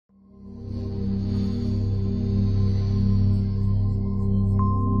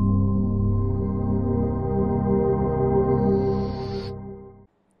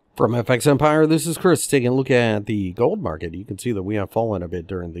From FXEmpire, this is Chris taking a look at the gold market. You can see that we have fallen a bit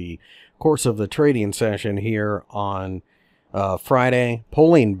during the course of the trading session here on Friday,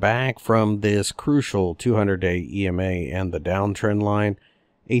 pulling back from this crucial 200-day EMA and the downtrend line.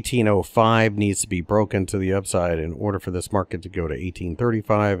 1805 needs to be broken to the upside in order for this market to go to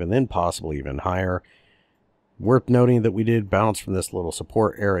 1835 and then possibly even higher. Worth noting that we did bounce from this little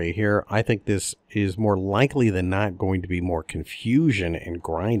support area here. I think this is more likely than not going to be more confusion and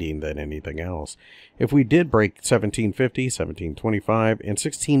grinding than anything else. If we did break 1750, 1725, and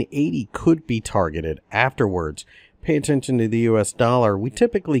 1680 could be targeted afterwards. Pay attention to the US dollar. We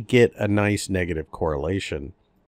typically get a nice negative correlation.